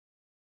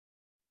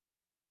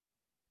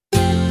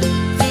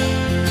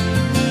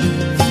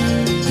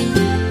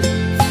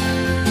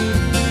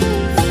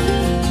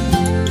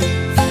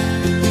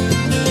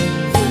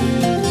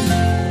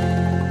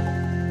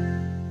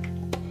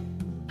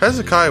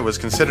Hezekiah was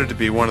considered to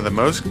be one of the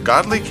most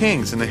godly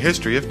kings in the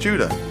history of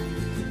Judah.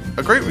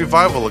 A great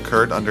revival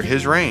occurred under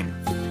his reign.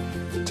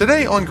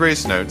 Today on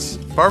Grace Notes,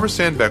 Barbara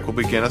Sandbeck will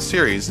begin a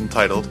series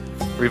entitled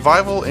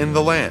Revival in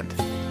the Land.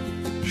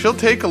 She'll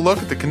take a look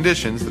at the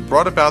conditions that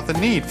brought about the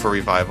need for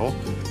revival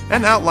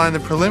and outline the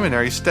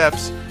preliminary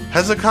steps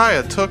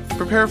Hezekiah took to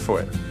prepare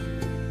for it.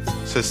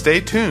 So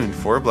stay tuned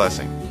for a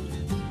blessing.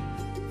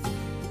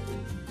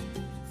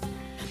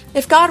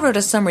 If God wrote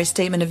a summary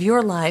statement of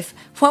your life,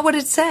 what would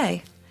it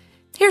say?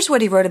 Here's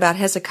what he wrote about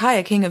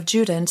Hezekiah, king of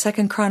Judah, in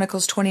 2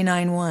 Chronicles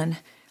 29:1.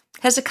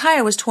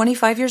 Hezekiah was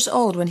 25 years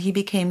old when he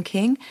became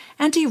king,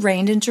 and he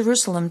reigned in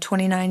Jerusalem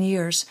 29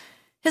 years.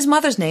 His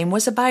mother's name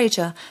was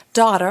Abijah,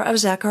 daughter of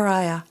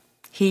Zechariah.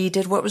 He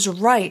did what was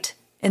right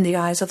in the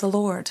eyes of the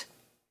Lord.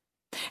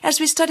 As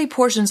we study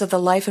portions of the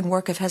life and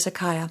work of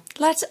Hezekiah,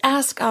 let's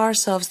ask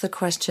ourselves the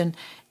question,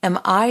 am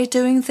I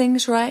doing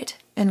things right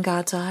in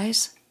God's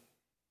eyes?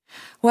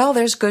 Well,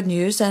 there's good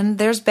news and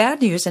there's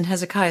bad news in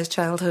Hezekiah's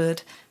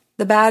childhood.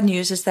 The bad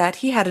news is that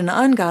he had an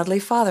ungodly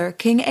father,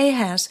 King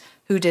Ahaz,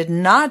 who did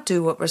not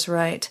do what was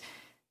right.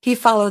 He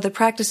followed the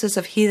practices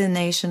of heathen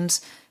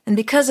nations, and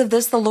because of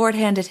this the Lord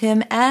handed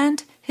him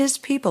and his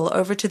people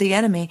over to the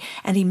enemy,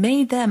 and he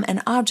made them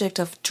an object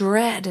of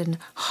dread and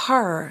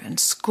horror and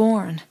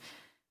scorn.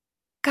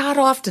 God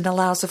often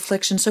allows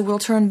affliction so we'll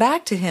turn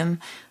back to him,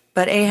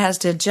 but Ahaz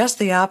did just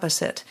the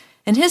opposite.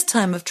 In his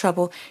time of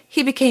trouble,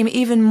 he became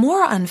even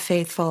more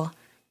unfaithful.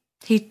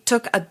 He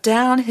took a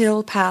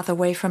downhill path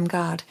away from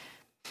God.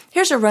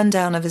 Here's a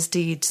rundown of his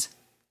deeds.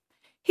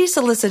 He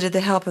solicited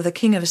the help of the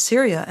king of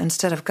Assyria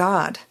instead of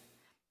God.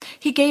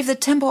 He gave the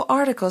temple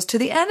articles to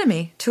the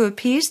enemy to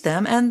appease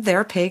them and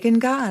their pagan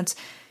gods.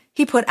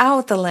 He put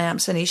out the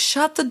lamps and he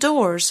shut the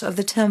doors of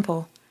the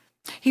temple.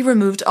 He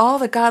removed all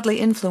the godly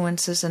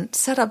influences and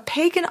set up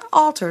pagan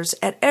altars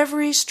at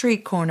every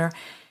street corner,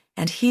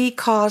 and he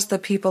caused the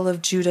people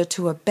of Judah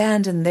to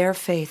abandon their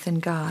faith in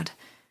God.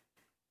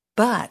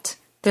 But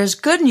there's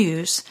good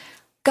news.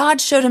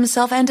 God showed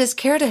himself and his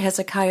care to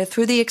Hezekiah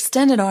through the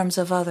extended arms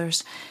of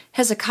others.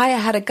 Hezekiah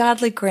had a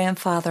godly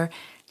grandfather.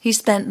 He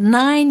spent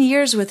 9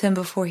 years with him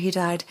before he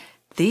died.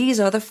 These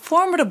are the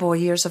formidable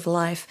years of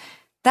life.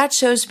 That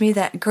shows me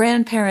that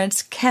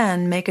grandparents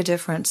can make a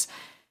difference.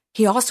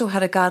 He also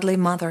had a godly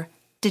mother.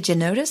 Did you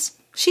notice?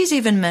 She's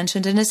even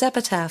mentioned in his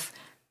epitaph.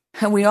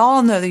 We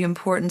all know the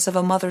importance of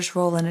a mother's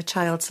role in a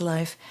child's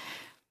life.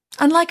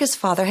 Unlike his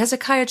father,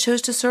 Hezekiah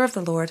chose to serve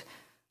the Lord.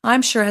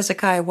 I'm sure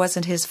Hezekiah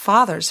wasn't his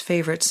father's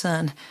favorite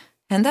son,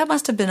 and that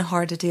must have been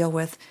hard to deal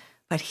with.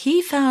 But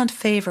he found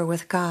favor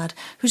with God,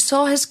 who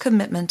saw his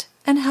commitment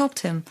and helped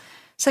him.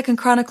 2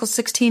 Chronicles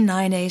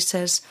 16:9a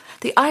says,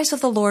 "The eyes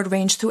of the Lord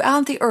range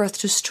throughout the earth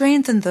to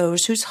strengthen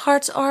those whose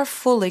hearts are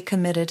fully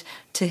committed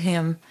to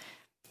him."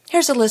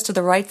 Here's a list of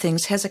the right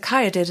things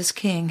Hezekiah did as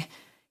king.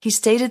 He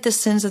stated the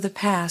sins of the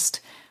past.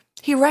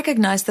 He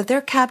recognized that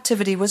their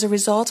captivity was a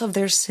result of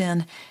their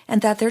sin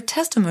and that their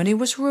testimony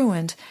was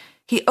ruined.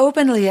 He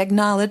openly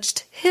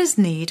acknowledged his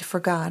need for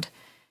God.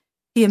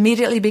 He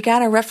immediately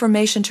began a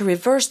reformation to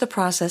reverse the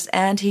process,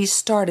 and he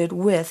started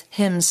with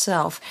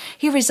himself.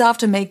 He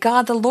resolved to make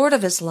God the Lord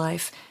of his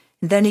life.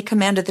 Then he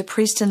commanded the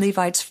priests and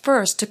Levites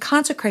first to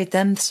consecrate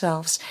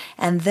themselves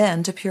and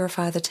then to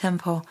purify the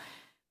temple.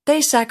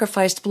 They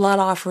sacrificed blood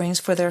offerings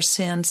for their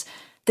sins.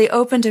 They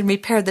opened and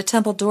repaired the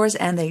temple doors,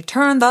 and they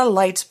turned the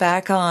lights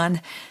back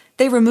on.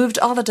 They removed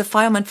all the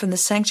defilement from the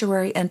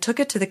sanctuary and took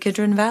it to the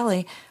Kidron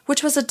Valley,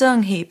 which was a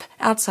dung heap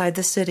outside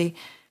the city.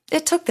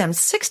 It took them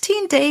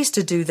 16 days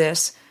to do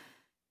this.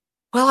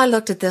 Well, I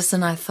looked at this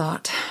and I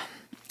thought,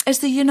 is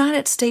the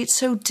United States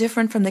so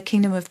different from the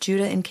kingdom of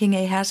Judah in King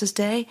Ahaz's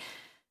day?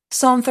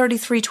 Psalm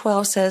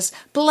 33:12 says,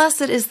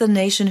 "Blessed is the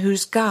nation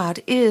whose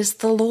God is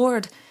the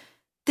Lord."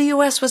 The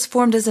U.S. was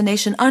formed as a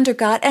nation under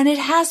God, and it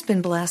has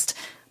been blessed.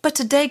 But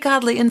today,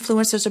 godly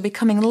influences are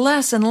becoming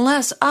less and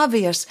less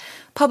obvious.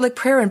 Public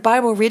prayer and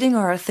Bible reading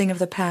are a thing of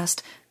the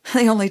past.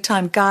 The only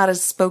time God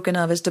is spoken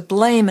of is to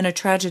blame in a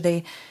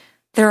tragedy.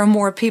 There are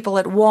more people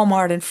at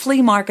Walmart and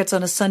flea markets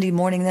on a Sunday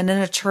morning than in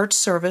a church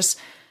service.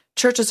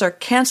 Churches are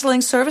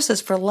canceling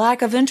services for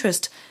lack of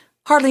interest.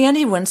 Hardly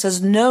anyone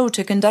says no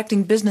to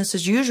conducting business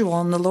as usual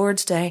on the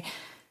Lord's Day.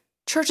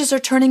 Churches are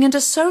turning into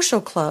social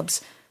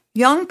clubs.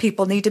 Young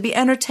people need to be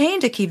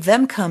entertained to keep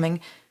them coming.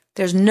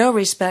 There's no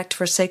respect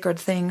for sacred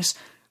things.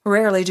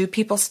 Rarely do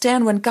people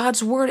stand when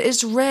God's word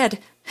is read,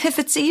 if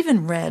it's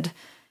even read.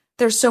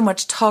 There's so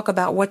much talk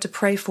about what to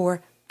pray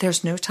for,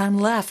 there's no time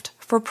left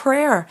for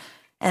prayer,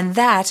 and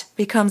that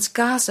becomes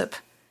gossip.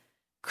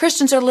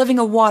 Christians are living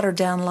a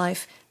watered-down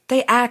life.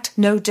 They act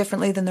no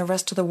differently than the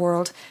rest of the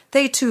world.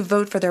 They, too,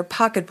 vote for their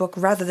pocketbook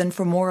rather than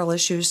for moral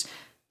issues.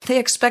 They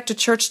expect a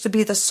church to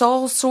be the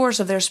sole source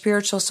of their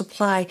spiritual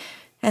supply,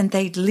 and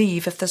they'd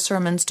leave if the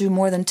sermons do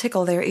more than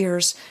tickle their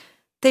ears.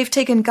 They've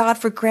taken God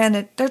for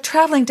granted. They're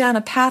traveling down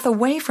a path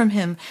away from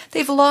him.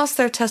 They've lost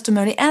their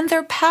testimony and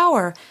their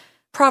power.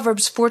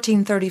 Proverbs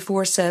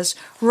 14:34 says,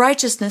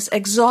 "Righteousness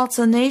exalts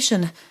a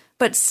nation,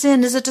 but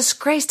sin is a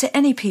disgrace to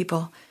any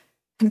people."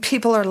 And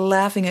people are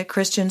laughing at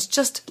Christians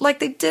just like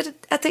they did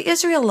at the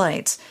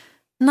Israelites.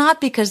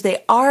 Not because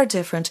they are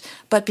different,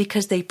 but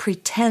because they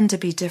pretend to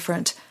be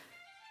different.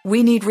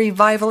 We need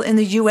revival in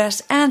the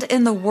U.S. and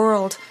in the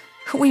world.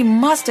 We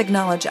must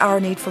acknowledge our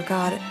need for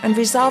God and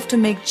resolve to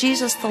make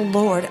Jesus the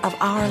Lord of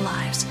our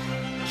lives.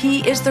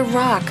 He is the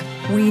rock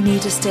we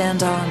need to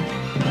stand on.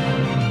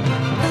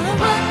 The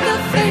rock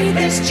of faith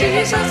is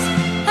Jesus,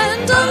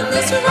 and on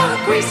this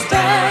rock we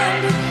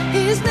stand.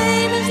 His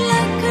name is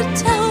like a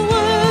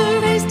tower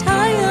raised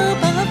high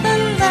above the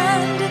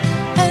land.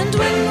 And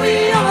when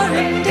we are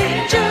in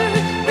danger,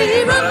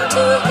 we run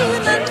to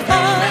Him and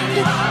find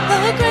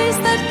the grace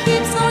that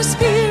keeps our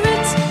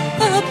spirits,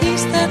 the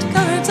peace that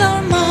guards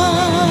our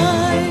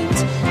minds.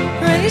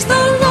 Praise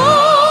the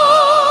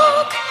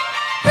rock,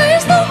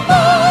 praise the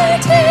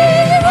mighty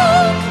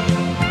rock.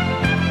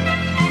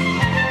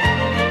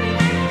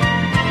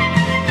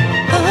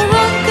 The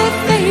rock of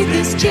faith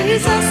is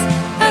Jesus,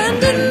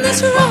 and in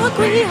this rock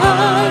we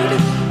hide.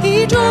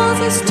 He draws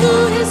us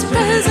to His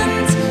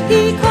presence,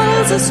 He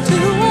calls us to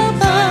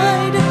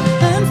abide.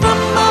 And from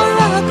our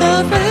rock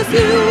of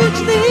refuge,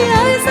 the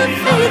eyes of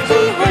faith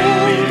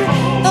behold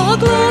the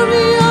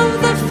glory of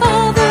the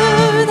Father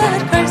that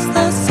Christ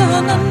the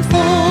Son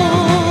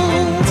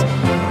unfolds.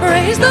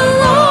 Praise the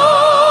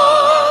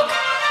rock,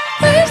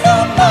 praise the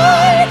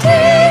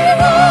mighty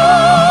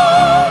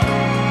rock.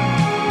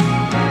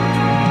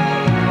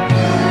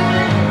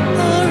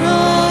 The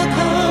rock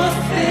of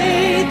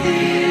faith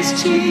is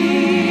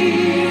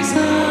Jesus,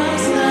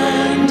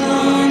 and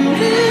on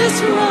this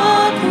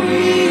rock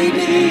we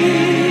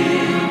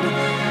build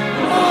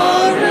a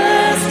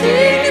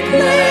resting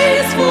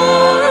place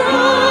for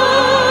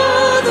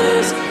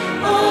others,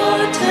 a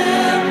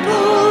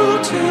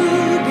temple to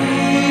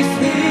be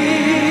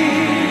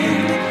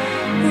filled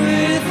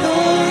with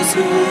those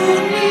who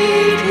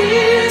need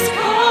His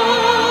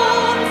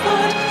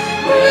comfort,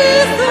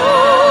 with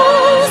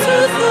those who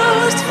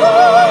thirst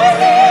for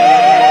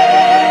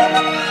Him.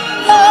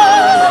 The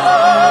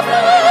love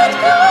that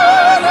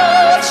God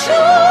hath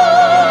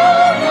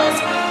shown us,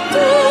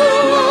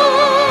 through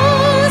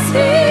us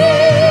He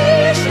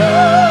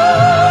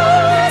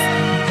shows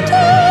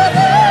to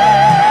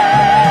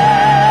them.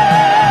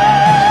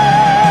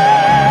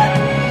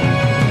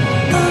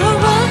 The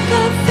rock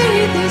of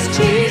faith is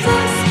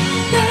Jesus,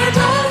 let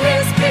all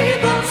His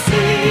people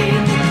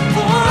sing.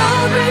 For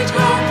our great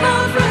rock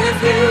of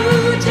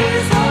refuge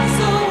is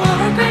also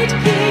our great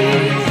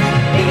King.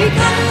 He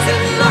comes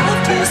in love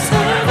to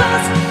serve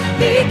us,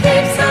 He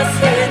keeps us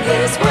in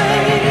His way.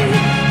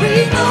 We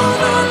know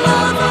the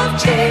love of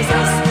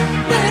Jesus,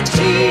 let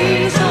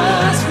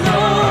Jesus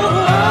know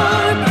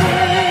our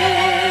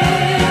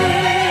praise.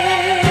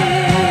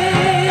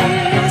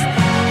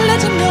 Let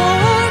Him know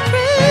our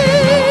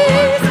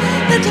praise,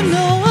 let Him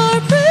know our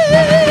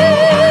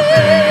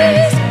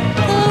praise.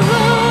 The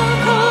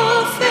rock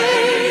of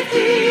faith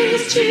is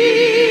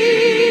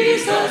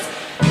Jesus,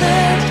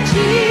 let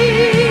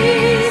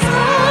Jesus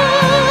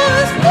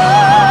know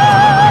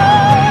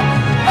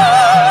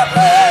our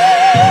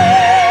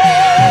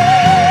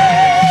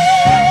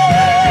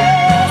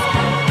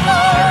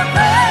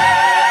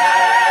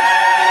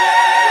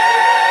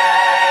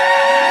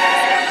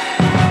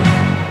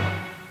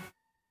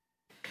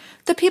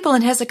The people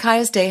in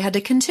Hezekiah's day had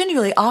to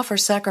continually offer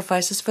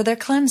sacrifices for their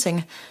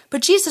cleansing,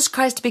 but Jesus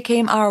Christ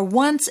became our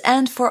once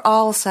and for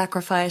all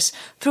sacrifice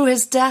through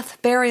His death,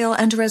 burial,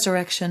 and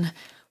resurrection.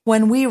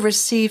 When we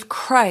receive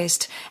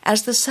Christ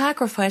as the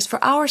sacrifice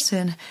for our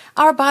sin,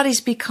 our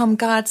bodies become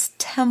God's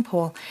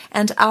temple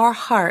and our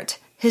heart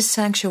His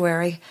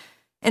sanctuary.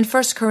 In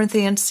 1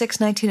 Corinthians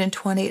 6:19 and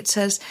 20 it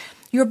says,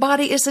 "Your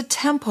body is a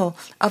temple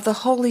of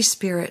the Holy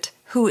Spirit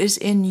who is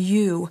in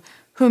you,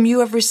 whom you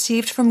have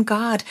received from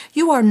God.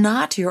 You are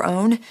not your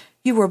own.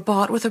 You were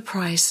bought with a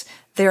price.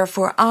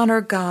 Therefore honor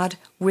God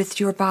with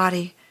your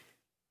body."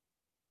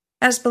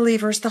 As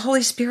believers, the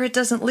Holy Spirit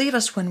doesn't leave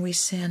us when we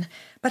sin,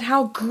 but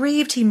how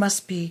grieved He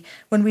must be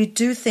when we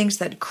do things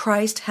that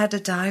Christ had to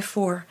die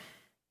for.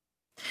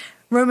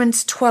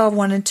 Romans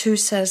 12:1 and 2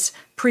 says,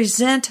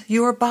 "Present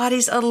your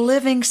bodies a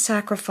living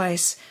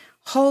sacrifice,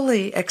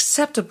 holy,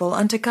 acceptable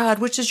unto God,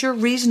 which is your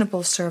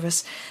reasonable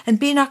service. And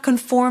be not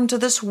conformed to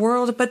this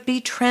world, but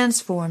be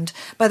transformed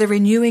by the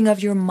renewing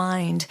of your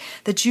mind,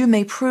 that you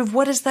may prove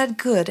what is that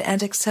good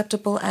and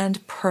acceptable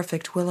and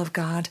perfect will of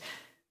God."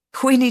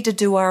 We need to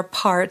do our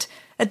part,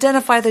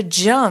 identify the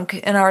junk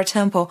in our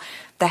temple,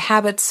 the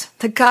habits,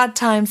 the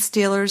God-time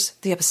stealers,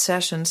 the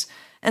obsessions,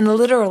 and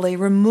literally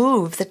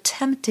remove the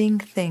tempting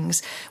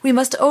things. We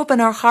must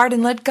open our heart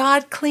and let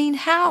God clean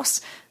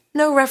house.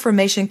 No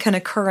reformation can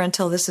occur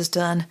until this is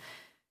done.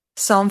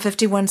 Psalm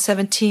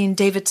 51:17,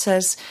 David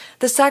says,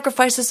 "The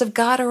sacrifices of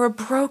God are a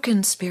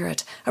broken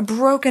spirit, a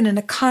broken and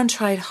a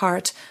contrite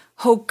heart.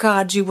 O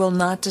God, you will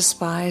not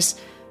despise."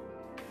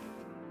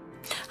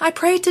 I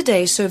prayed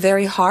today so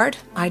very hard,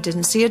 I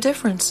didn't see a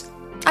difference.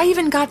 I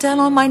even got down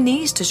on my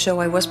knees to show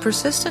I was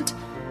persistent.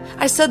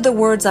 I said the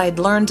words I'd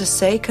learned to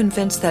say,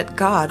 convinced that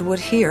God would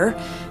hear.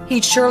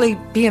 He'd surely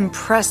be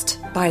impressed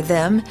by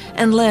them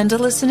and lend a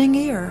listening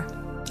ear.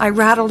 I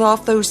rattled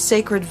off those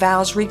sacred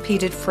vows,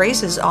 repeated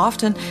phrases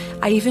often.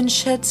 I even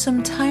shed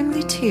some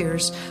timely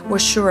tears,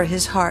 was sure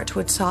his heart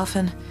would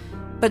soften.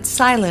 But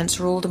silence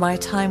ruled my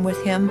time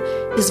with him,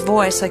 his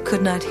voice I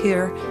could not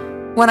hear.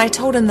 When I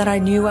told him that I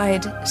knew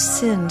I'd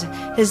sinned,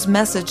 his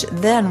message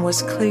then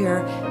was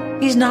clear.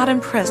 He's not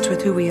impressed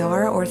with who we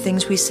are or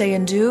things we say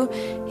and do.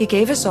 He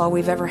gave us all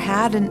we've ever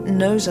had and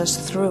knows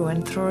us through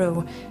and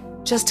through.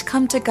 Just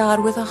come to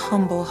God with a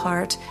humble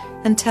heart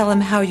and tell him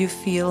how you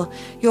feel.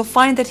 You'll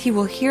find that he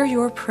will hear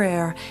your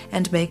prayer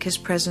and make his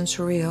presence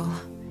real.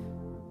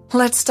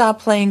 Let's stop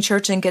playing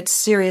church and get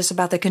serious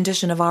about the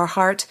condition of our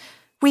heart.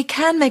 We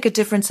can make a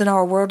difference in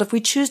our world if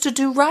we choose to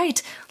do right,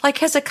 like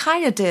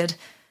Hezekiah did.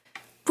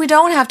 We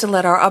don't have to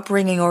let our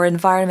upbringing or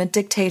environment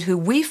dictate who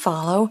we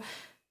follow.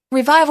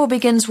 Revival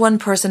begins one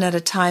person at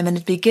a time, and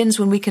it begins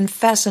when we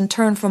confess and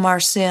turn from our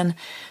sin.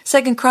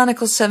 2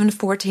 Chronicles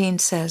 7:14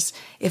 says,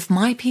 "If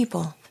my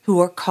people, who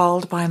are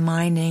called by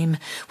my name,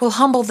 will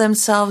humble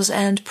themselves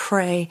and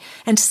pray,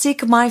 and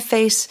seek my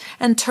face,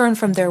 and turn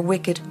from their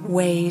wicked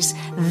ways,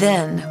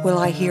 then will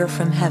I hear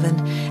from heaven,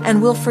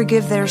 and will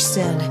forgive their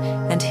sin,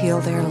 and heal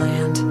their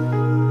land."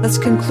 Let's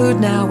conclude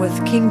now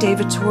with King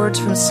David's words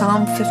from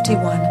Psalm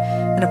 51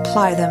 and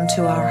apply them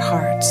to our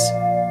hearts.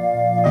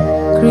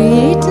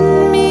 Create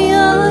in me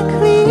a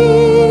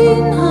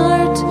clean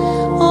heart,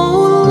 O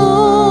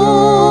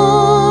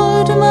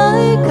Lord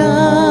my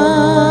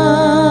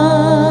God,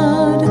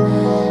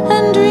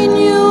 and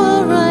renew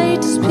a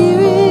right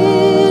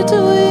spirit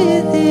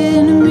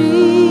within me.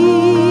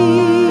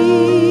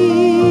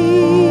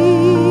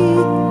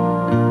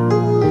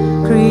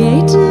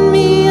 Create in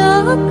me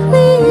a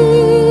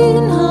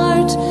clean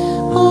heart,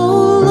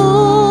 O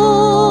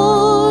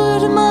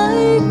Lord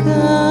my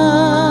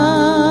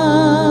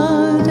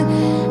God,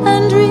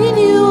 and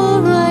renew a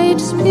right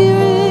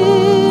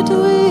spirit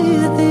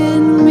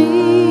within me.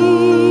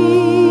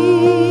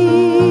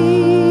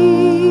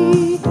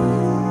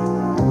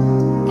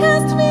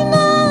 Cast me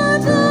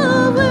not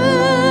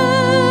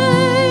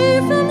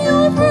away from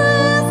your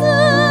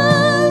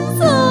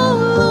presence, O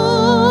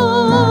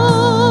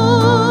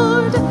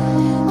Lord.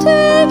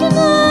 Take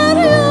not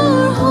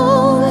your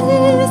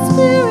Holy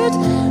Spirit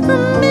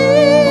from me.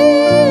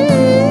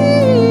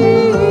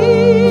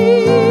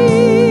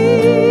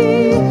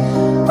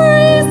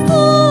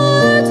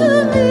 Restore to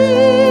me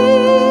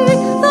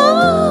the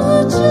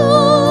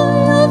joy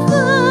of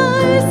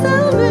thy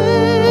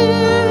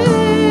salvation,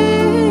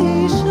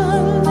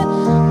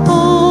 O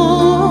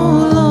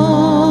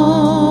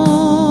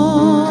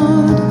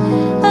Lord,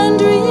 and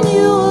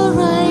renew a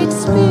right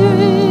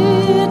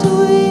spirit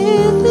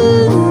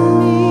within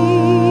me.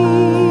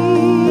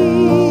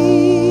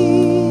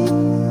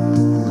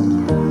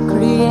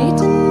 Create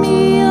in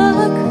me a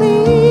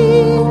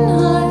clean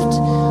heart,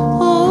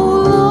 O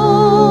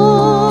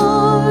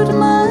Lord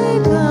my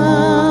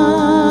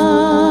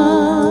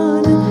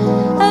God,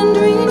 and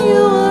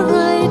renew a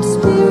right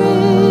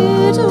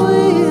spirit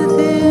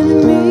within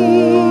me.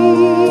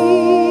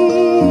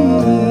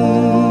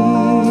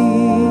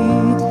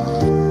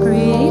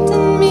 Create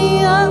in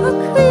me a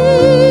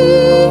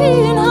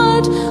clean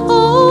heart, O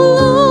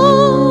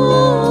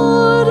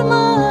Lord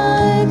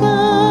my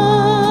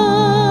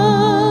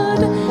God,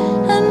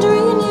 and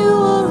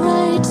renew a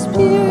right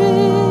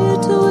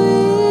spirit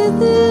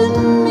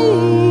within me.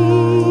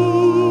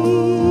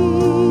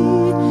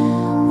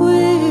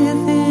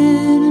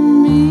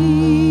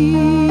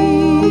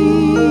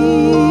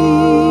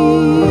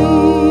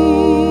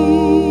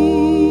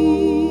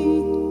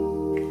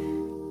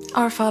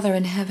 Our Father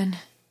in heaven,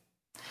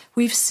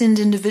 we've sinned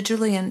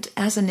individually and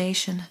as a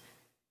nation.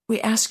 We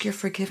ask your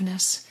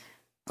forgiveness.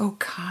 Oh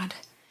God,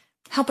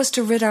 help us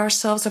to rid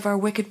ourselves of our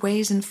wicked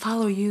ways and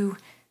follow you.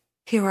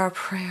 Hear our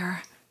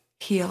prayer.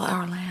 Heal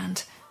our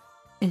land.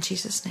 In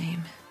Jesus'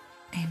 name,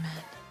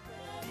 amen.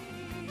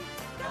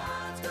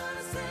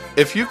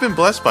 If you've been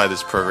blessed by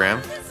this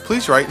program,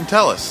 please write and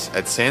tell us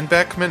at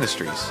Sandbeck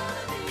Ministries,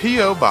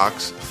 P.O.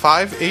 Box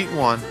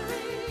 581,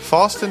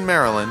 Fallston,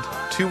 Maryland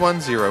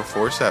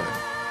 21047,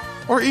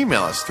 or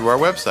email us through our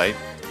website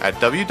at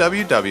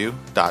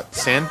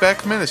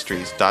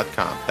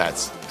www.sandbeckministries.com.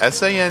 That's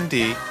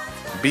SANDBEK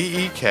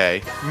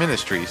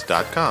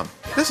Ministries.com.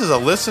 This is a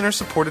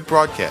listener-supported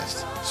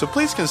broadcast, so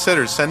please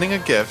consider sending a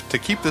gift to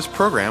keep this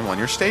program on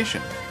your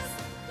station.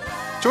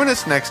 Join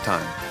us next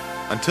time.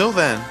 Until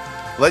then,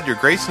 let your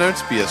grace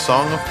notes be a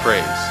song of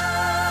praise.